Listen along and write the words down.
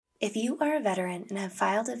If you are a veteran and have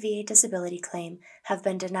filed a VA disability claim, have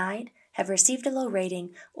been denied, have received a low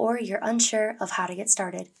rating, or you're unsure of how to get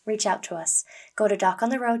started, reach out to us. Go to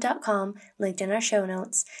docontheroad.com, linked in our show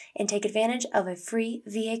notes, and take advantage of a free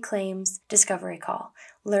VA claims discovery call.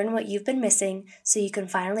 Learn what you've been missing so you can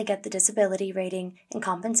finally get the disability rating and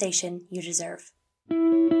compensation you deserve.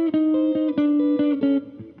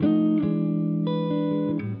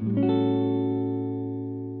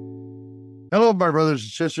 Hello, my brothers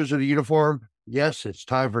and sisters in the uniform. Yes, it's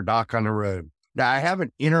time for Doc on the Road. Now, I have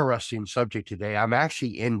an interesting subject today. I'm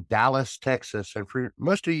actually in Dallas, Texas, and for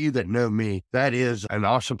most of you that know me, that is an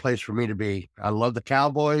awesome place for me to be. I love the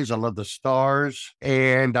Cowboys, I love the Stars,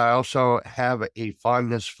 and I also have a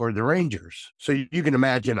fondness for the Rangers. So you can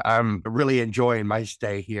imagine I'm really enjoying my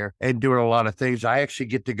stay here and doing a lot of things. I actually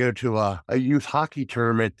get to go to a youth hockey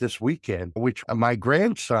tournament this weekend, which my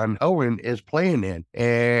grandson, Owen, is playing in,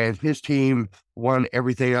 and his team won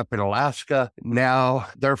everything up in Alaska. Now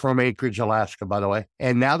they're from Anchorage, Alaska, by the way.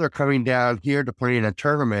 And now they're coming down here to play in a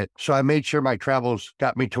tournament. So I made sure my travels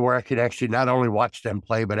got me to where I could actually not only watch them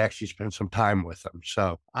play, but actually spend some time with them.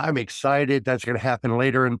 So I'm excited. That's going to happen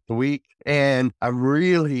later in the week. And I'm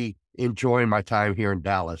really enjoying my time here in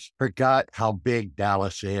Dallas. Forgot how big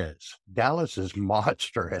Dallas is. Dallas is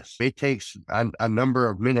monstrous. It takes a number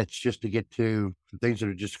of minutes just to get to things that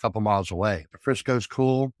are just a couple miles away. Frisco's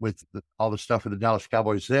cool with all the stuff with the Dallas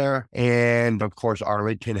Cowboys there. And of course,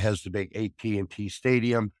 Arlington has the big AT&T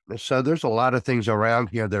Stadium. So there's a lot of things around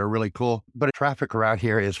here that are really cool, but traffic around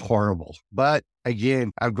here is horrible. But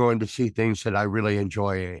again, I'm going to see things that I really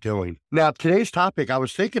enjoy doing. Now, today's topic, I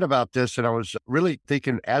was thinking about this and I was really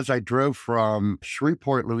thinking as I drove from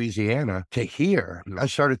Shreveport, Louisiana to here, I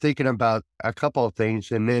started thinking about a couple of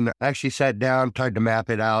things and then actually sat down, tried to map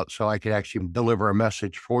it out so I could actually deliver a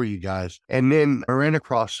message for you guys. And then I ran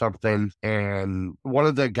across something, and one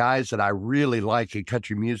of the guys that I really like in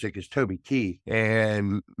country music is Toby Keith.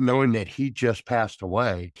 And knowing that he just passed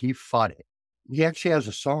away, he fought it. He actually has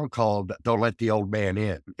a song called Don't Let the Old Man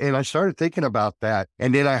In. And I started thinking about that.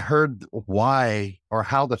 And then I heard why or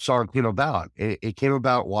how the song came about. It came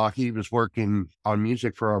about while he was working on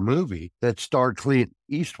music for a movie that starred Clint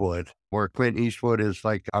Eastwood, where Clint Eastwood is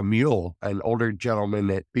like a mule, an older gentleman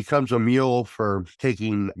that becomes a mule for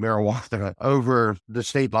taking marijuana over the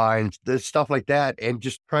state lines, stuff like that, and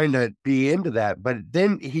just trying to be into that. But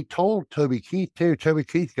then he told Toby Keith too. Toby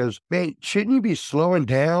Keith goes, man, shouldn't you be slowing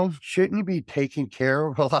down? Shouldn't you be taking care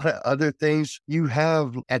of a lot of other things? You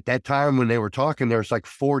have, at that time when they were talking, there was like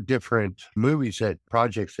 4 different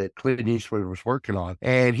projects that Clint Eastwood was working on.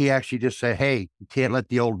 And he actually just said, hey, you can't let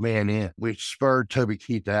the old man in, which spurred Toby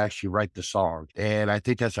Keith to actually write the song. And I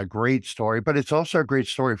think that's a great story, but it's also a great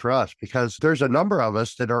story for us because there's a number of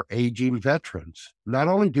us that are aging veterans. Not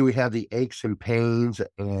only do we have the aches and pains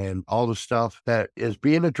and all the stuff that is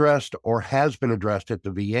being addressed or has been addressed at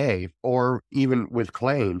the VA or even with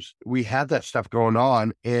claims, we have that stuff going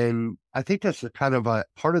on. And I think that's a kind of a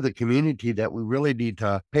part of the community that we really need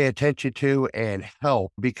to pay attention to and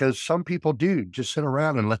help, because some people do just sit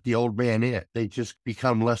around and let the old man in. They just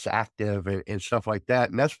become less active and stuff like that.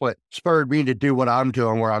 And that's what spurred me to do what I'm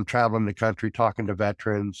doing, where I'm traveling the country, talking to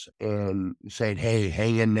veterans and saying, hey,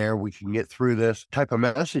 hang in there. We can get through this type of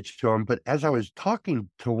message to them. But as I was talking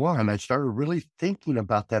to one, I started really thinking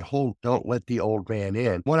about that whole don't let the old man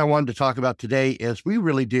in. What I wanted to talk about today is we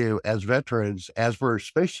really do as veterans, as we're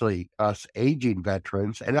especially us aging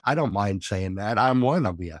veterans, and I don't mind saying that, I'm one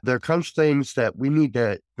of you. There comes things that we need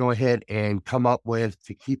to go ahead and come up with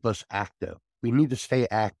to keep us active. We need to stay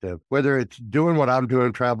active, whether it's doing what I'm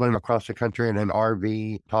doing, traveling across the country in an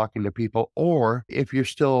RV, talking to people, or if you're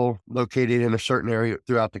still located in a certain area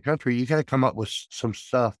throughout the country, you got to come up with some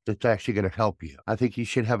stuff that's actually going to help you. I think you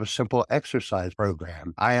should have a simple exercise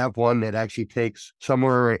program. I have one that actually takes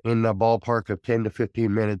somewhere in the ballpark of 10 to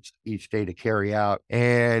 15 minutes each day to carry out.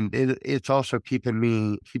 And it's also keep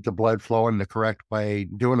the blood flowing the correct way,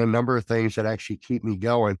 doing a number of things that actually keep me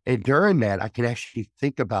going. And during that, I can actually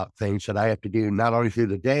think about things that I have to do not only through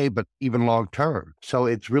the day, but even long term. So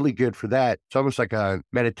it's really good for that. It's almost like a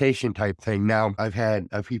meditation type thing. Now, I've had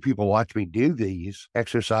a few people watch me do these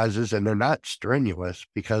exercises, and they're not strenuous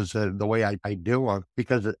because of the way I do them,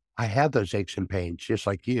 because I have those aches and pains just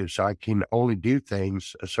like you. So I can only do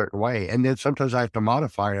things a certain way. And then sometimes I have to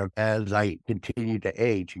modify them as I continue to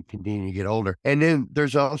age and continue to get older. And then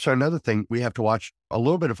there's also another thing, we have to watch a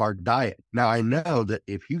little bit of our diet. Now, I know that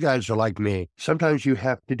if you guys are like me, sometimes you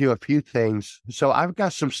have to do a few things. So I've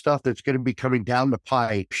got some stuff that's going to be coming down the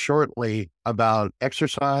pipe shortly about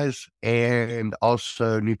exercise and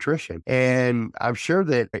also nutrition. And I'm sure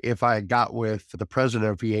that if I got with the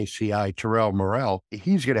president of VACI, Terrell Morrell,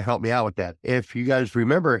 he's going to to help me out with that. If you guys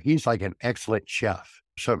remember, he's like an excellent chef.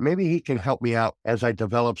 So maybe he can help me out as I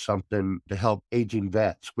develop something to help aging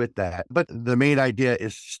vets with that. But the main idea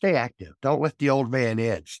is stay active. Don't let the old man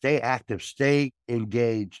in. Stay active. Stay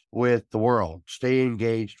engaged with the world. Stay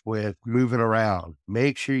engaged with moving around.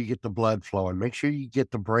 Make sure you get the blood flowing. Make sure you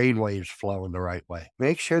get the brain waves flowing the right way.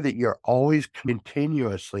 Make sure that you're always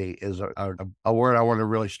continuously, is a word I want to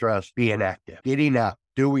really stress, being active, getting out,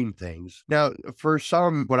 doing things. Now, for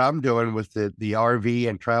some, what I'm doing with the RV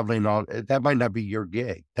and traveling on, that might not be your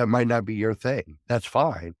gig. That might not be your thing. That's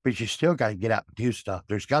fine. But you still got to get out and do stuff.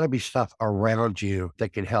 There's got to be stuff around you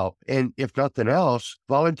that can help. And if nothing else,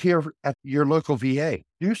 volunteer at your local VA.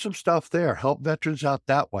 Do some stuff there. Help veterans out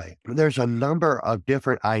that way. There's a number of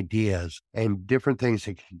different ideas and different things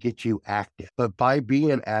that can get you active. But by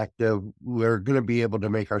being active, we're going to be able to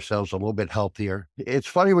make ourselves a little bit healthier. It's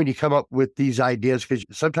funny when you come up with these ideas because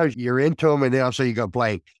sometimes you're into them and then also you go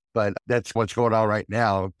blank. But that's what's going on right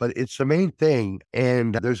now. But it's the main thing.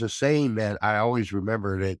 And there's a saying that I always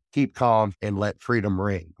remember, that keep calm and let freedom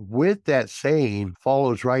ring. With that saying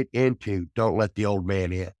follows right into don't let the old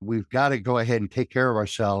man in. We've got to go ahead and take care of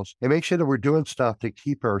ourselves and make sure that we're doing stuff to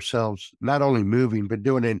keep ourselves not only moving, but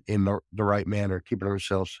doing it in the right manner, keeping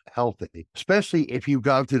ourselves healthy. Especially if you've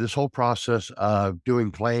gone through this whole process of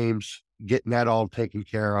doing claims, getting that all taken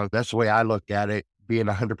care of. That's the way I look at it. Being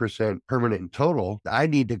 100% permanent and total, I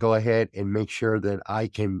need to go ahead and make sure that I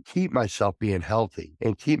can keep myself being healthy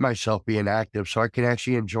and keep myself being active so I can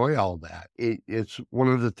actually enjoy all that. It's one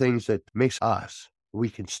of the things that makes us, we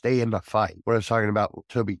can stay in the fight. What I was talking about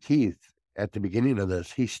Toby Keith at the beginning of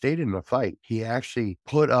this, he stayed in the fight. He actually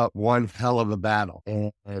put up one hell of a battle.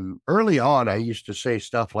 And early on, I used to say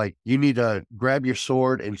stuff like, you need to grab your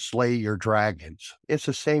sword and slay your dragons. It's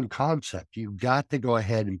the same concept. You've got to go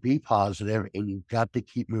ahead and be positive, and you've got to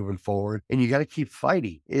keep moving forward, and you got to keep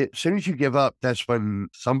fighting. As soon as you give up, that's when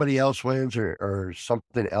somebody else wins or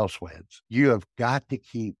something else wins. You have got to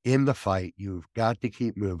keep in the fight. You've got to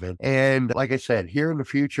keep moving. And like I said, here in the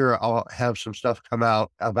future, I'll have some stuff come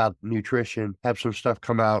out about nutrition, have some stuff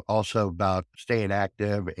come out also about staying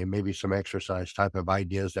active and maybe some exercise type of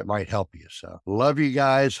ideas that might help you. So love you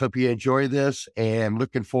guys. Hope you enjoy this, and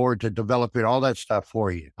looking forward to developing all that stuff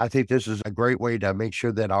for you. I think this is a great way to make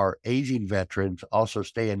sure that our aging veterans also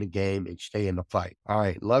stay in the game and stay in the fight. All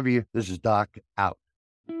right. Love you. This is Doc out.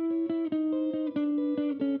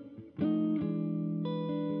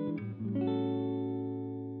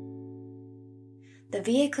 The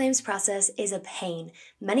VA claims process is a pain.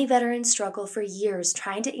 Many veterans struggle for years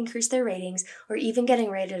trying to increase their ratings or even getting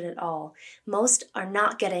rated at all. Most are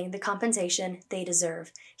not getting the compensation they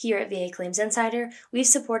deserve. Here at VA Claims Insider, we've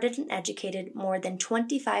supported and educated more than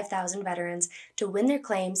 25,000 veterans to win their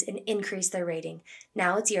claims and increase their rating.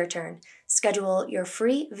 Now it's your turn. Schedule your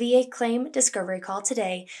free VA claim discovery call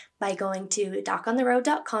today by going to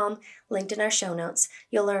docontheroad.com, linked in our show notes.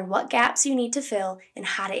 You'll learn what gaps you need to fill and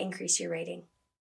how to increase your rating.